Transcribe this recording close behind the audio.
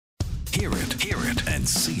Hear it, and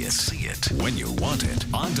see it when you want it.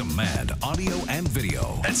 On demand, audio and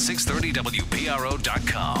video at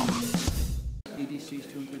 630WPRO.com. EDC's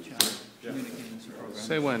doing a good job communicating this program.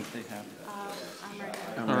 Say when. They have.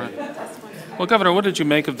 All right. Well, Governor, what did you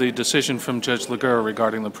make of the decision from Judge Laguerre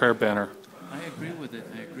regarding the prayer banner? I agree with it.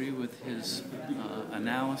 I agree with his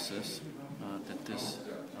analysis that this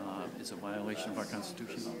is a violation of our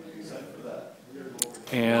Constitution.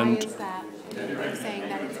 And why is that? They're saying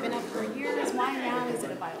that it's been up for years. Why now is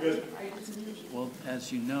it a violation of our Constitution? Well,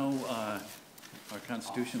 as you know, our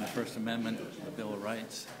Constitution, the First Amendment, the Bill of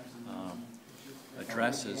Rights,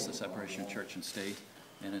 addresses the separation of church and state,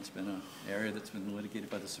 and it's been an area that's been litigated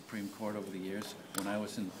by the Supreme Court over the years. When I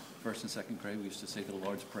was in first and second grade, we used to say the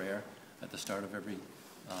Lord's Prayer at the start of every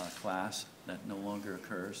class. That no longer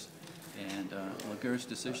occurs. And Laguerre's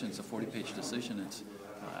decision, it's a 40-page decision.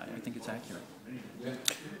 I think it's accurate.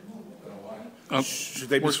 Should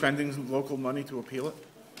they be spending local money to appeal it?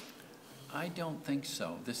 I don't think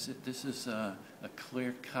so. This is a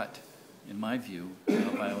clear cut, in my view, a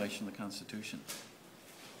violation of the Constitution.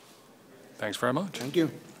 thanks very much. Thank you.